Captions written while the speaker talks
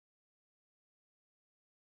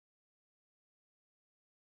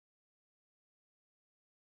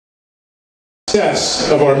success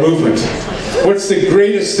of our movement. What's the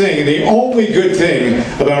greatest thing and the only good thing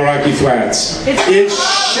about Rocky Flats? It's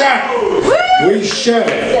shut. We shut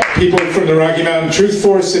it. People from the Rocky Mountain Truth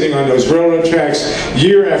Force sitting on those railroad tracks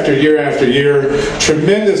year after year after year.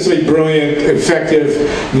 Tremendously brilliant, effective,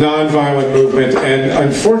 nonviolent movement. And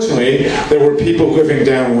unfortunately, there were people living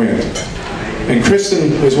downwind. And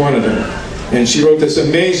Kristen was one of them. And she wrote this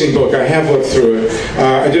amazing book. I have looked through it.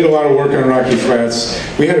 I did a lot of work on Rocky Flats.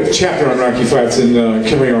 We had a chapter on Rocky Flats in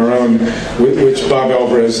Killing Our Own, which Bob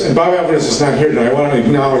Alvarez, and Bob Alvarez is not here tonight. I want to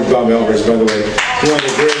acknowledge Bob Alvarez, by the way. One of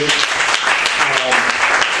the great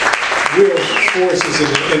real forces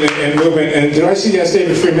in movement. And did I see, yes,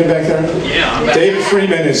 David Freeman back there? Yeah, I'm back. David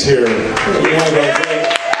Freeman is here. One of our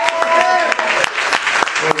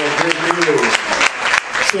great leaders.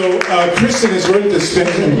 So Kristen has written this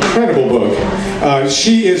incredible book.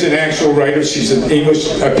 She is an actual writer. She's an English,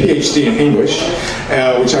 a PhD in English,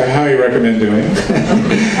 which I highly recommend doing.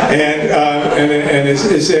 and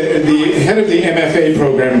is the head of the MFA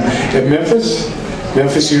program at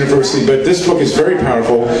Memphis University. But this book is very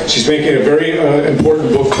powerful. She's making a very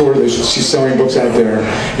important book tour. She's selling books out there.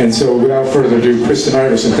 And so without further ado, Kristen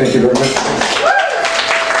Iversen, thank you very much.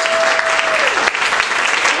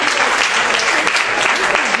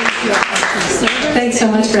 Thanks so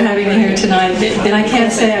much for having me here tonight. And I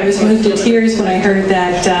can't say I was moved to tears when I heard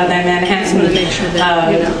that that Manhattan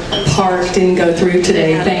Park didn't go through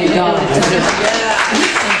today. Thank God.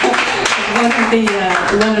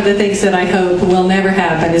 One of the things that I hope will never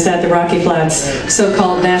happen is that the Rocky Flats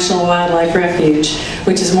so-called National Wildlife Refuge,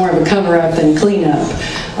 which is more of a cover-up than cleanup,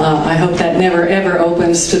 I hope that never ever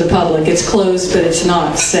opens to the public. It's closed, but it's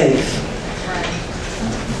not safe.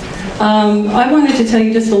 I wanted to tell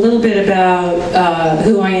you just a little bit about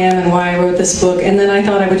who I am and why I wrote this book, and then I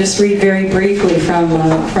thought I would just read very briefly from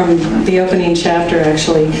the opening chapter,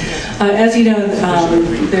 actually. As you know,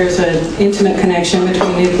 there's an intimate connection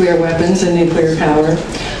between nuclear weapons and nuclear power.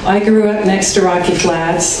 I grew up next to Rocky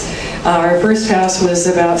Flats. Our first house was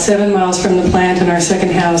about 7 miles from the plant, and our second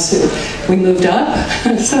house, we moved up,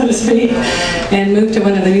 so to speak, and moved to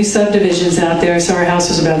one of the new subdivisions out there, so our house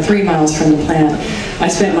was about 3 miles from the plant. I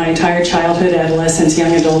spent my entire childhood, adolescence,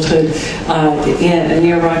 young adulthood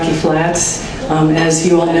near Rocky Flats. As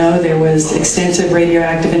you all know, there was extensive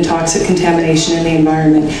radioactive and toxic contamination in the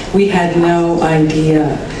environment. We had no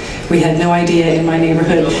idea. We had no idea in my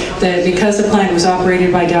neighborhood that because the plant was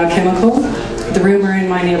operated by Dow Chemical, the rumor in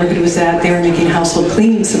my neighborhood was that they were making household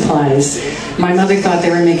cleaning supplies. My mother thought they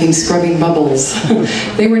were making scrubbing bubbles.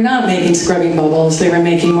 They were not making scrubbing bubbles. They were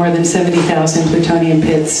making more than 70,000 plutonium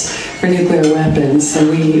pits for nuclear weapons, and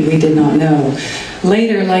we did not know.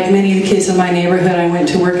 Later, like many of the kids in my neighborhood, I went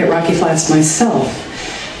to work at Rocky Flats myself.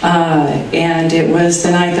 And it was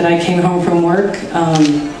the night that I came home from work.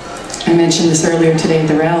 I mentioned this earlier today at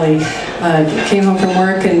the rally. Came home from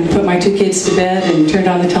work and put my 2 kids to bed and turned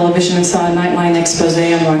on the television and saw a Nightline expose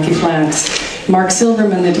on Rocky Flats. Mark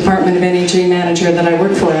Silverman, the Department of Energy manager that I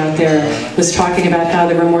worked for out there, was talking about how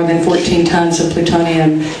there were more than 14 tons of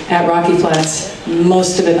plutonium at Rocky Flats,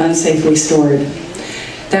 most of it unsafely stored.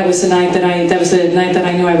 That was the night that I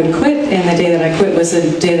knew I would quit, and the day that I quit was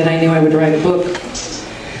the day that I knew I would write a book.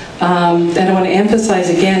 And I want to emphasize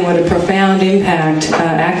again what a profound impact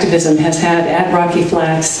activism has had at Rocky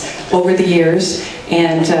Flats over the years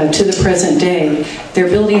and to the present day. They're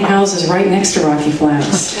building houses right next to Rocky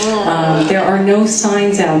Flats. There are no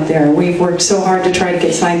signs out there. We've worked so hard to try to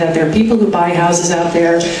get signs out there. People who buy houses out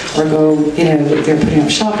there or go, they're putting up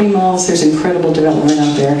shopping malls. There's incredible development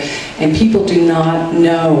out there. And people do not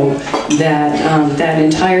know that that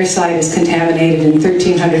entire site is contaminated, and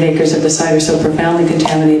 1,300 acres of the site are so profoundly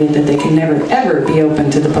contaminated that they can never, ever be open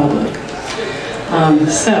to the public.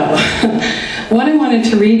 What I wanted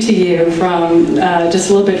to read to you from, just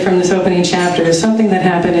a little bit from this opening chapter, is something that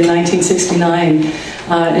happened in 1969.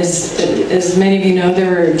 As many of you know, there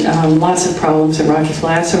were lots of problems at Rocky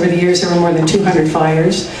Flats. Over the years, there were more than 200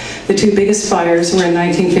 fires. The 2 biggest fires were in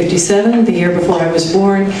 1957, the year before I was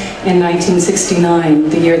born, and 1969,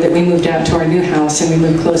 the year that we moved out to our new house and we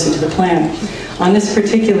moved closer to the plant. On this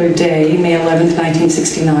particular day, May 11th,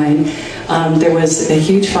 1969, there was a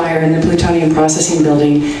huge fire in the plutonium processing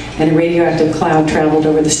building, and a radioactive cloud traveled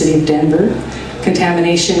over the city of Denver.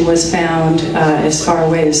 Contamination was found as far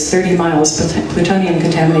away as 30 miles, plutonium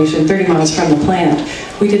contamination 30 miles from the plant.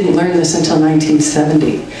 We didn't learn this until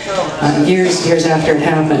 1970, years after it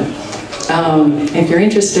happened. If you're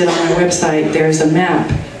interested, on my website, there's a map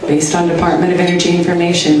based on Department of Energy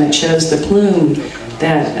information that shows the plume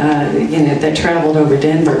that, that traveled over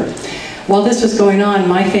Denver. While this was going on,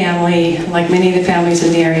 my family, like many of the families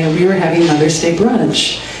in the area, we were having Mother's Day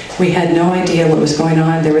brunch. We had no idea what was going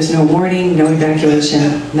on. There was no warning, no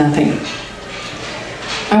evacuation, nothing.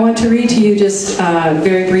 I want to read to you just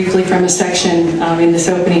very briefly from a section in this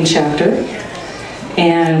opening chapter.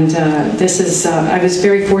 And this is, I was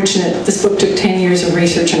very fortunate. This book took 10 years of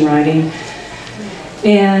research and writing.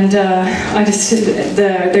 And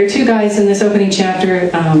there are two guys in this opening chapter,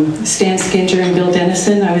 Stan Skinger and Bill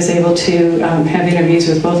Dennison. I was able to have interviews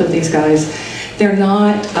with both of these guys. They're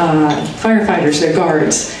not firefighters, they're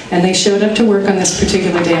guards. And they showed up to work on this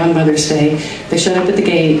particular day on Mother's Day. They showed up at the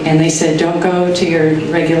gate and they said, don't go to your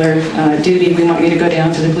regular duty. We want you to go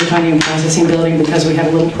down to the plutonium processing building because we have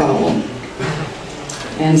a little problem.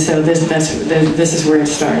 And so this is where it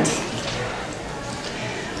starts.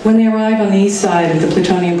 When they arrive on the east side of the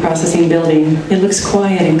plutonium processing building, it looks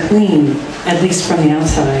quiet and clean, at least from the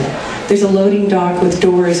outside. There's a loading dock with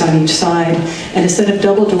doors on each side and a set of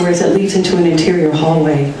double doors that leads into an interior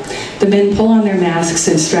hallway. The men pull on their masks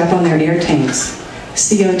and strap on their air tanks.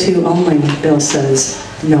 CO2 only, Bill says,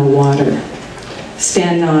 no water.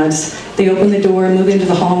 Stan nods. They open the door, move into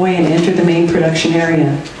the hallway, and enter the main production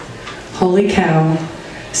area. Holy cow.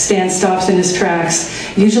 Stan stops in his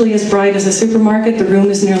tracks. Usually as bright as a supermarket, the room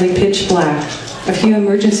is nearly pitch black. A few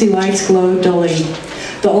emergency lights glow dully.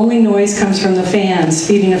 The only noise comes from the fans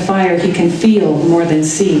feeding a fire he can feel more than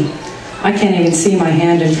see. I can't even see my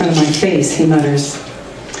hand in front of my face, he mutters.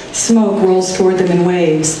 Smoke rolls toward them in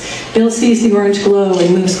waves. Bill sees the orange glow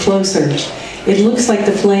and moves closer. It looks like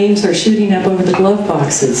the flames are shooting up over the glove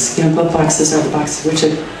boxes. You know, glove boxes are the boxes which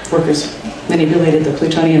the workers manipulated the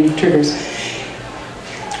plutonium triggers.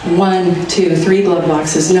 1, 2, 3 glove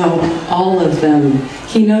boxes. No, all of them.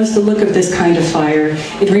 He knows the look of this kind of fire.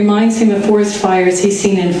 It reminds him of forest fires he's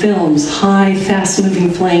seen in films, high, fast-moving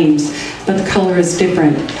flames, but the color is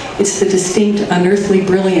different. It's the distinct, unearthly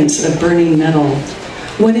brilliance of burning metal.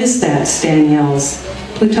 What is that? Stan yells.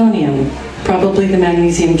 Plutonium. Probably the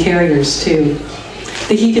magnesium carriers, too.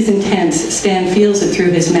 The heat is intense. Stan feels it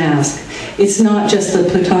through his mask. It's not just the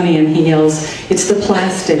plutonium, he yells. It's the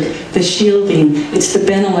plastic, the shielding. It's the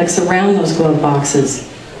Benelux around those glove boxes.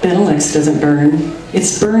 Benelux doesn't burn.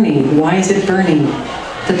 It's burning. Why is it burning?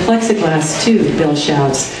 The plexiglass, too, Bill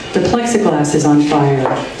shouts. The plexiglass is on fire.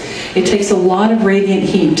 It takes a lot of radiant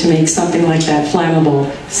heat to make something like that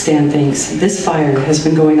flammable, Stan thinks. This fire has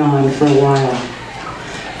been going on for a while.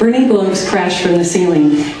 Burning globes crash from the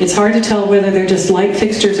ceiling. It's hard to tell whether they're just light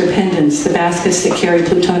fixtures or pendants, the baskets that carry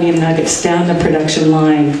plutonium nuggets down the production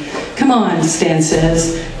line. Come on, Stan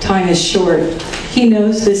says. Time is short. He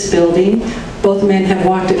knows this building. Both men have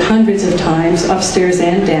walked it hundreds of times, upstairs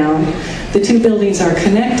and down. The two buildings are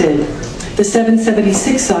connected. The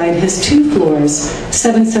 776 side has 2 floors.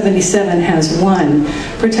 777 has 1.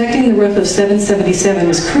 Protecting the roof of 777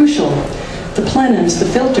 is crucial. The plenums, the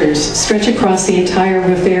filters, stretch across the entire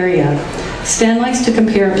roof area. Stan likes to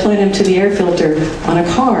compare a plenum to the air filter on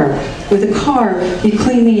a car. With a car, you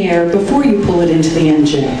clean the air before you pull it into the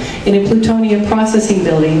engine. In a plutonium processing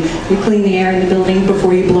building, you clean the air in the building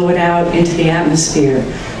before you blow it out into the atmosphere.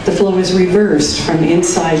 The flow is reversed from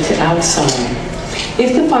inside to outside.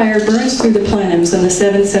 If the fire burns through the plenums on the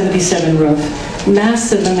 777 roof,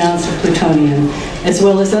 massive amounts of plutonium, as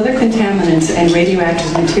well as other contaminants and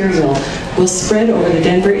radioactive material, will spread over the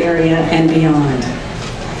Denver area and beyond.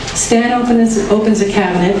 Stan opens a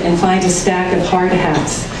cabinet and finds a stack of hard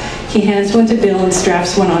hats. He hands one to Bill and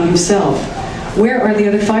straps one on himself. Where are the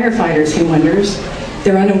other firefighters, he wonders.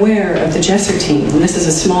 They're unaware of the Jesser team, and this is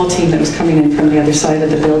a small team that was coming in from the other side of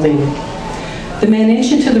the building. The men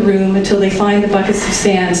inch into the room until they find the buckets of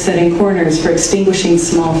sand set in corners for extinguishing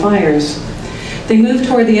small fires. They move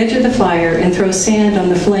toward the edge of the fire and throw sand on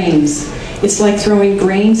the flames. It's like throwing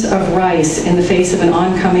grains of rice in the face of an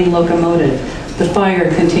oncoming locomotive. The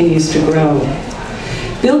fire continues to grow.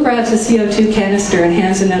 Bill grabs a CO2 canister and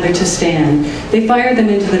hands another to Stan. They fire them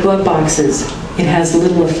into the glove boxes. It has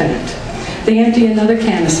little effect. They empty another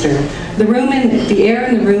canister. The air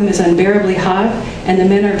in the room is unbearably hot, and the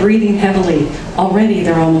men are breathing heavily. Already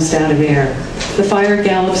they're almost out of air. The fire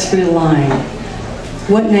gallops through the line.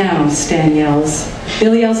 What now? Stan yells.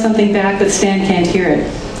 Bill yells something back, but Stan can't hear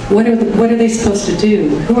it. What are they supposed to do?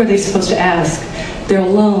 Who are they supposed to ask? They're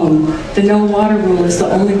alone. The no water rule is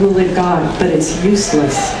the only rule they've got, but it's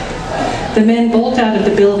useless. The men bolt out of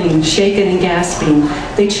the building, shaken and gasping.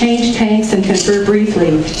 They change tanks and confer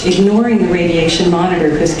briefly, ignoring the radiation monitor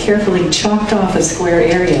who's carefully chalked off a square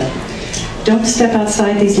area. Don't step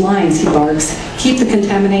outside these lines, he barks. Keep the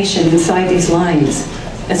contamination inside these lines.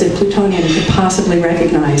 As if plutonium could possibly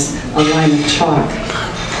recognize a line of chalk.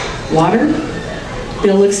 Water?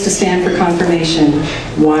 Bill looks to Stan for confirmation.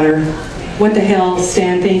 Water. What the hell,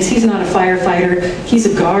 Stan thinks. He's not a firefighter, he's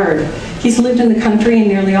a guard. He's lived in the country and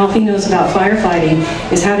nearly all he knows about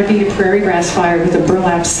firefighting is how to beat a prairie grass fire with a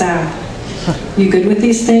burlap sack. You good with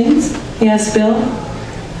these things? He asks Bill.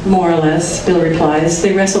 More or less, Bill replies.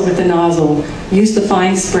 They wrestle with the nozzle. Use the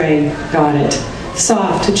fine spray. Got it.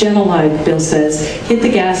 Soft, gentle light, Bill says. Hit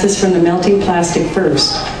the gases from the melting plastic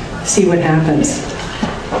first. See what happens.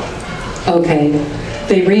 Okay.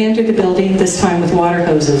 They re-enter the building, this time with water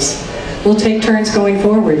hoses. We'll take turns going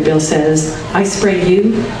forward, Bill says. I spray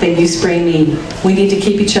you, then you spray me. We need to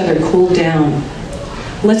keep each other cooled down.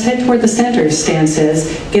 Let's head toward the center, Stan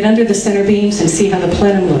says. Get under the center beams and see how the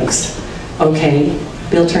plenum looks. Okay.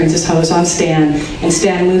 Bill turns his hose on Stan, and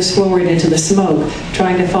Stan moves forward into the smoke,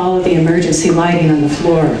 trying to follow the emergency lighting on the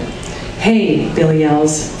floor. Hey, Bill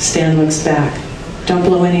yells. Stan looks back. Don't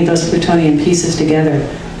blow any of those plutonium pieces together.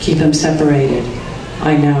 Keep them separated.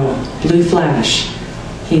 I know. Blue flash.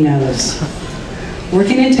 He knows.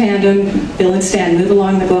 Working in tandem, Bill and Stan move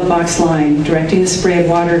along the glove box line, directing the spray of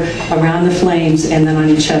water around the flames and then on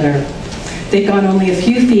each other. They've gone only a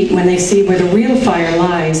few feet when they see where the real fire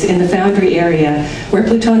lies in the foundry area, where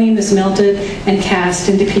plutonium is melted and cast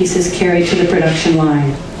into pieces carried to the production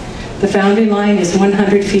line. The foundry line is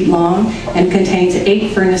 100 feet long and contains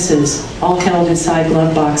 8 furnaces, all held inside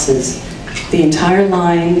glove boxes. The entire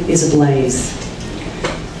line is ablaze.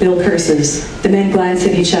 Bill curses. The men glance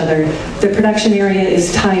at each other. The production area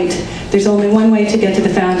is tight. There's only one way to get to the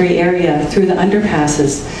foundry area, through the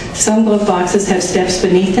underpasses. Some glove boxes have steps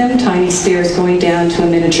beneath them, tiny stairs going down to a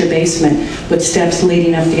miniature basement, with steps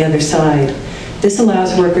leading up the other side. This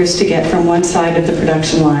allows workers to get from one side of the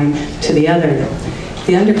production line to the other.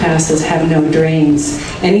 The underpasses have no drains.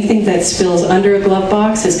 Anything that spills under a glove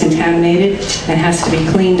box is contaminated and has to be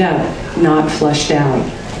cleaned up, not flushed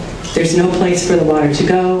out. There's no place for the water to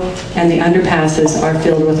go, and the underpasses are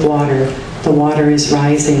filled with water. The water is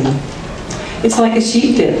rising. It's like a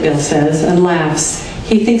sheep dip, Bill says, and laughs.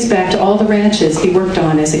 He thinks back to all the ranches he worked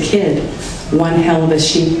on as a kid. One hell of a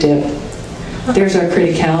sheep dip. There's our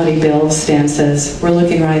criticality, Bill, Stan says. We're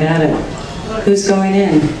looking right at it. Who's going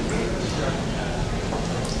in?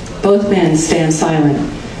 Both men stand silent.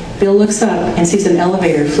 Bill looks up and sees an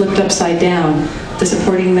elevator flipped upside down, the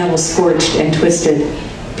supporting metal scorched and twisted.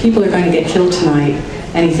 People are going to get killed tonight,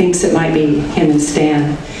 and he thinks it might be him and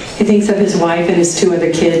Stan. He thinks of his wife and his 2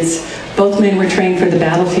 other kids. Both men were trained for the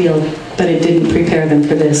battlefield, but it didn't prepare them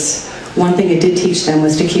for this. One thing it did teach them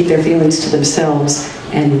was to keep their feelings to themselves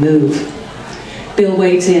and move. Bill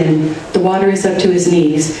wades in. The water is up to his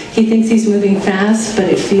knees. He thinks he's moving fast, but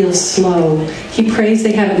it feels slow. He prays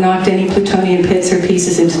they haven't knocked any plutonium pits or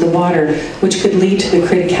pieces into the water, which could lead to the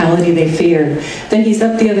criticality they fear. Then he's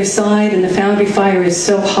up the other side, and the foundry fire is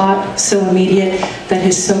so hot, so immediate, that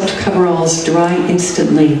his soaked coveralls dry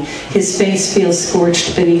instantly. His face feels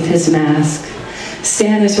scorched beneath his mask.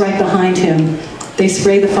 Stan is right behind him. They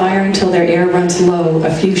spray the fire until their air runs low,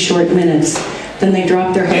 a few short minutes. Then they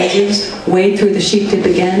drop their hoses, wade through the sheep dip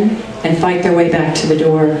again, and fight their way back to the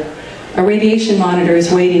door. A radiation monitor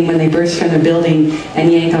is waiting when they burst from the building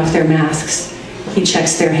and yank off their masks. He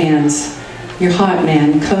checks their hands. You're hot,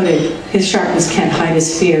 man, coated. His sharpness can't hide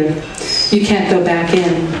his fear. You can't go back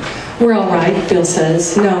in. We're all right, Bill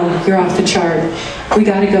says. No, you're off the chart. We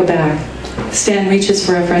gotta go back. Stan reaches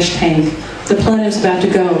for a fresh tank. The plenum's about to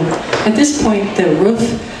go. At this point, the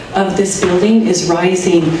roof of this building is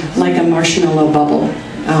rising like a marshmallow bubble.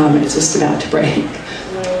 It's just about to break.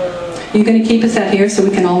 You gonna keep us out here so we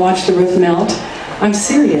can all watch the roof melt? I'm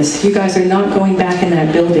serious, you guys are not going back in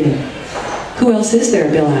that building. Who else is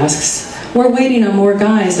there, Bill asks. We're waiting on more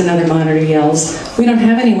guys, another monitor yells. We don't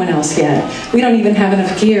have anyone else yet. We don't even have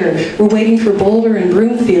enough gear. We're waiting for Boulder and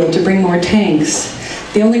Broomfield to bring more tanks.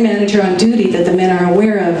 The only manager on duty that the men are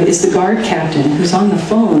aware of is the guard captain, who's on the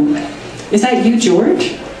phone. Is that you,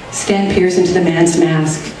 George? Stan peers into the man's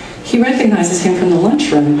mask. He recognizes him from the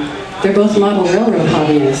lunchroom. They're both model railroad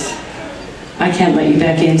hobbyists. I can't let you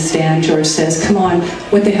back in, Stan, George says. Come on,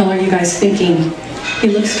 what the hell are you guys thinking? He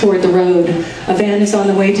looks toward the road. A van is on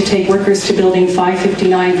the way to take workers to building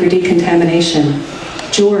 559 for decontamination.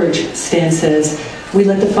 George, Stan says, we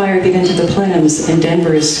let the fire get into the plenums and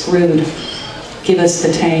Denver is screwed. Give us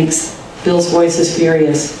the tanks. Bill's voice is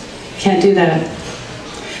furious. Can't do that.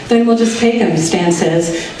 Then we'll just take them, Stan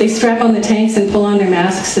says. They strap on the tanks and pull on their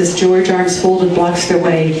masks as George, arms folded, blocks their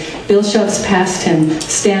way. Bill shoves past him.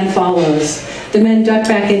 Stan follows. The men duck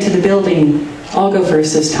back into the building. I'll go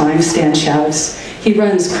first this time, Stan shouts. He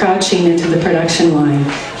runs, crouching, into the production line.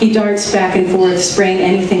 He darts back and forth, spraying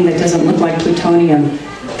anything that doesn't look like plutonium.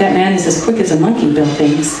 That man is as quick as a monkey, Bill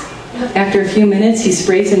thinks. After a few minutes, he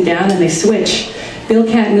sprays him down and they switch. Bill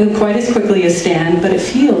can't move quite as quickly as Stan, but it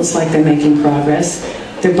feels like they're making progress.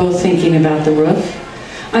 They're both thinking about the roof.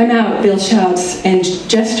 "I'm out," Bill shouts and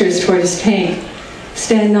gestures toward his tank.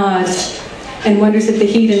 Stan nods and wonders if the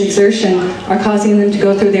heat and exertion are causing them to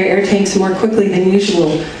go through their air tanks more quickly than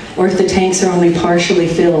usual, or if the tanks are only partially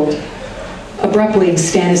filled. Abruptly,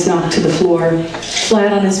 Stan is knocked to the floor,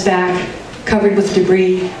 flat on his back, covered with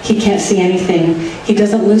debris. He can't see anything. He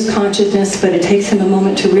doesn't lose consciousness, but it takes him a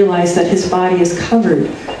moment to realize that his body is covered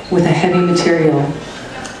with a heavy material,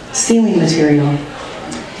 ceiling material.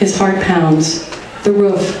 His heart pounds. The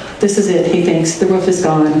roof, this is it, he thinks. The roof is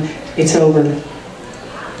gone. It's over.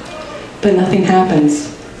 But nothing happens.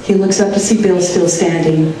 He looks up to see Bill still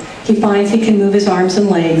standing. He finds he can move his arms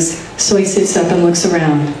and legs, so he sits up and looks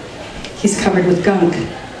around. He's covered with gunk,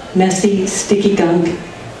 messy, sticky gunk,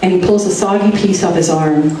 and he pulls a soggy piece off his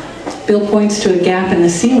arm. Bill points to a gap in the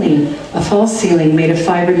ceiling, a false ceiling made of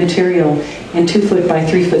fiber material in 2-foot by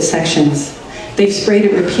 3-foot sections. They've sprayed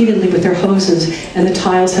it repeatedly with their hoses, and the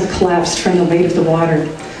tiles have collapsed from the weight of the water.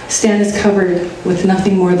 Stan is covered with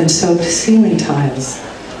nothing more than soaked ceiling tiles.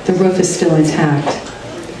 The roof is still intact.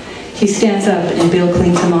 He stands up and Bill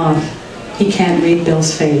cleans him off. He can't read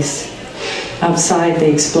Bill's face. Outside,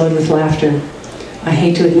 they explode with laughter. "I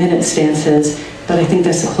hate to admit it," Stan says, "but I think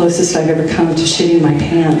that's the closest I've ever come to shitting my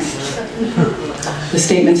pants." The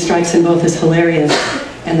statement strikes them both as hilarious,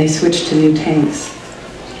 and they switch to new tanks.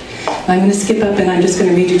 I'm going to skip up, and I'm just going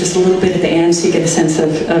to read you just a little bit at the end so you get a sense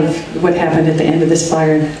of what happened at the end of this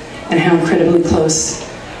fire and how incredibly close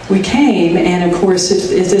we came. And of course,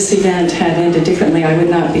 if this event had ended differently, I would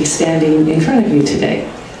not be standing in front of you today.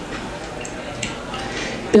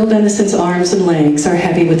 Bill Denison's arms and legs are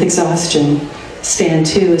heavy with exhaustion. Stan,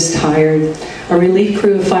 too, is tired. A relief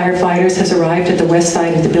crew of firefighters has arrived at the west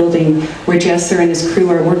side of the building where Jesser and his crew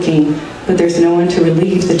are working, but there's no one to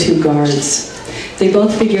relieve the 2 guards. They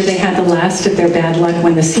both figure they had the last of their bad luck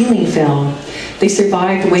when the ceiling fell. They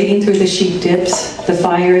survived wading through the sheet dips. The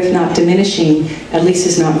fire, if not diminishing, at least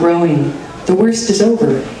is not growing. The worst is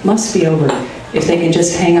over, must be over, if they can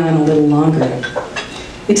just hang on a little longer.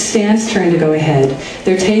 It's Stan's turn to go ahead.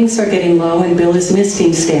 Their tanks are getting low and Bill is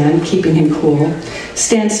misting Stan, keeping him cool.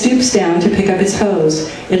 Stan stoops down to pick up his hose.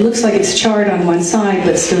 It looks like it's charred on one side,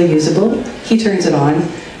 but still usable. He turns it on,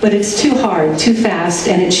 but it's too hard, too fast,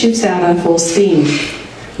 and it shoots out on full steam.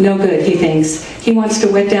 No good, he thinks. He wants to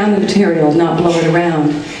wet down the material, not blow it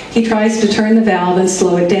around. He tries to turn the valve and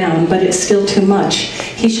slow it down, but it's still too much.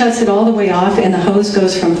 He shuts it all the way off and the hose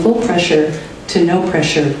goes from full pressure to no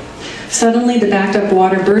pressure. Suddenly, the backed up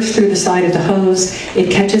water bursts through the side of the hose.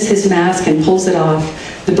 It catches his mask and pulls it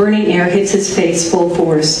off. The burning air hits his face full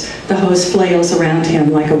force. The hose flails around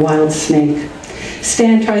him like a wild snake.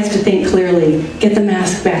 Stan tries to think clearly. Get the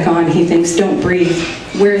mask back on, he thinks. Don't breathe.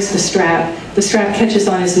 Where is the strap? The strap catches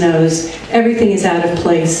on his nose. Everything is out of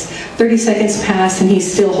place. 30 seconds pass and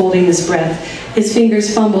he's still holding his breath. His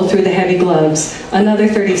fingers fumble through the heavy gloves. Another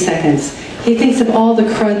 30 seconds. He thinks of all the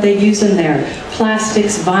crud they use in there.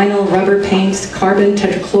 Plastics, vinyl, rubber paints, carbon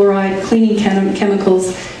tetrachloride, cleaning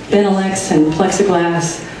chemicals, Benelex and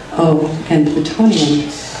plexiglass. Oh, and plutonium.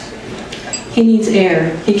 He needs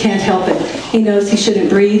air. He can't help it. He knows he shouldn't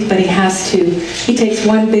breathe, but he has to. He takes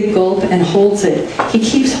one big gulp and holds it. He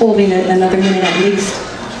keeps holding it another minute at least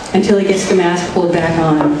until he gets the mask pulled back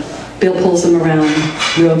on. Bill pulls him around.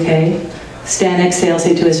 You okay? Stan exhales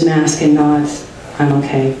into his mask and nods. I'm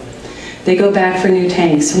okay. They go back for new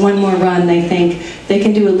tanks. One more run, they think. They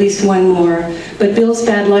can do at least one more. But Bill's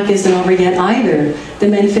bad luck isn't over yet either. The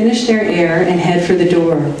men finish their air and head for the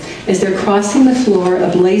door. As they're crossing the floor,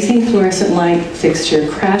 a blazing fluorescent light fixture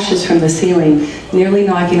crashes from the ceiling, nearly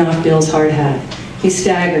knocking off Bill's hard hat. He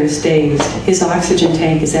staggers, dazed. His oxygen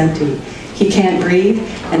tank is empty. He can't breathe,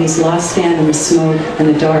 and he's lost Stan in the smoke and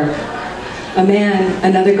the dark. A man,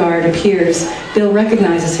 another guard, appears. Bill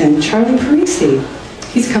recognizes him, Charlie Parisi.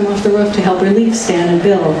 He's come off the roof to help relieve Stan and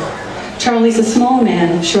Bill. Charlie's a small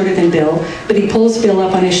man, shorter than Bill, but he pulls Bill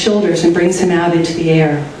up on his shoulders and brings him out into the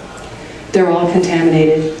air. They're all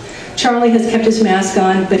contaminated. Charlie has kept his mask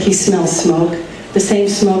on, but he smells smoke. The same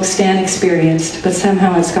smoke Stan experienced, but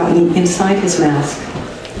somehow it's gotten inside his mask.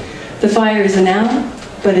 The fire isn't out,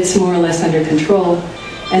 but it's more or less under control,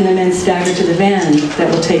 and the men stagger to the van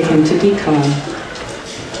that will take him to Decon.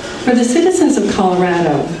 For the citizens of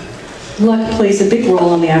Colorado, luck plays a big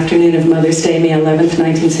role on the afternoon of Mother's Day, May 11th,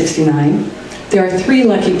 1969. There are 3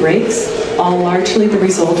 lucky breaks, all largely the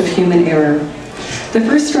result of human error. The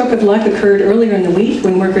first stroke of luck occurred earlier in the week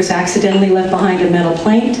when workers accidentally left behind a metal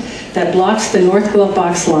plate that blocks the north glove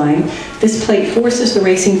box line. This plate forces the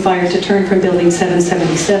racing fire to turn from building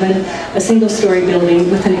 777, a single-story building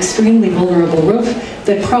with an extremely vulnerable roof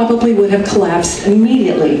that probably would have collapsed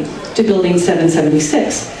immediately, to building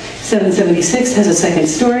 776. 776 has a second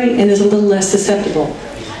story and is a little less susceptible.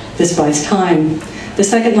 This buys time. The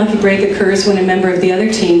second lucky break occurs when a member of the other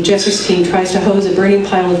team, Jesser's team, tries to hose a burning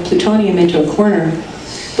pile of plutonium into a corner.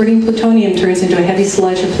 Burning plutonium turns into a heavy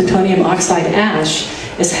sludge of plutonium oxide ash,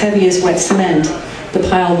 as heavy as wet cement. The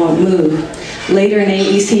pile won't move. Later, an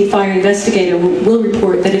AEC fire investigator will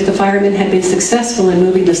report that if the firemen had been successful in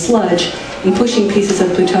moving the sludge and pushing pieces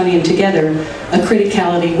of plutonium together, a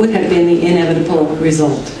criticality would have been the inevitable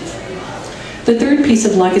result. The third piece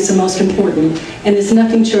of luck is the most important, and is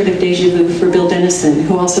nothing short of deja vu for Bill Dennison,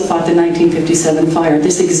 who also fought the 1957 fire.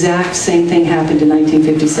 This exact same thing happened in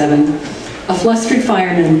 1957. A flustered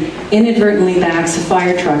fireman inadvertently backs a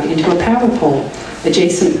fire truck into a power pole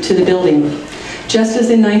adjacent to the building. Just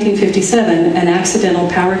as in 1957, an accidental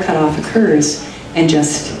power cutoff occurs, and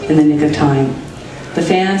just in the nick of time. The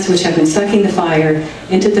fans, which have been sucking the fire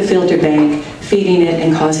into the filter bank, feeding it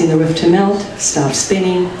and causing the roof to melt, stop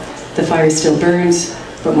spinning. The fire still burns,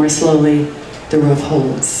 but more slowly, the roof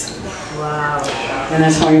holds. Wow. And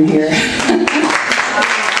that's why I'm here. I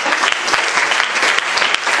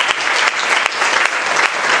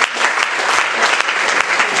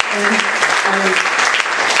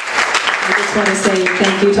just want to say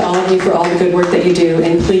thank you to all of you for all the good work that you do,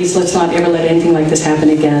 and please, let's not ever let anything like this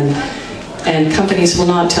happen again. And companies will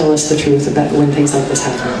not tell us the truth about when things like this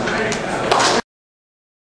happen.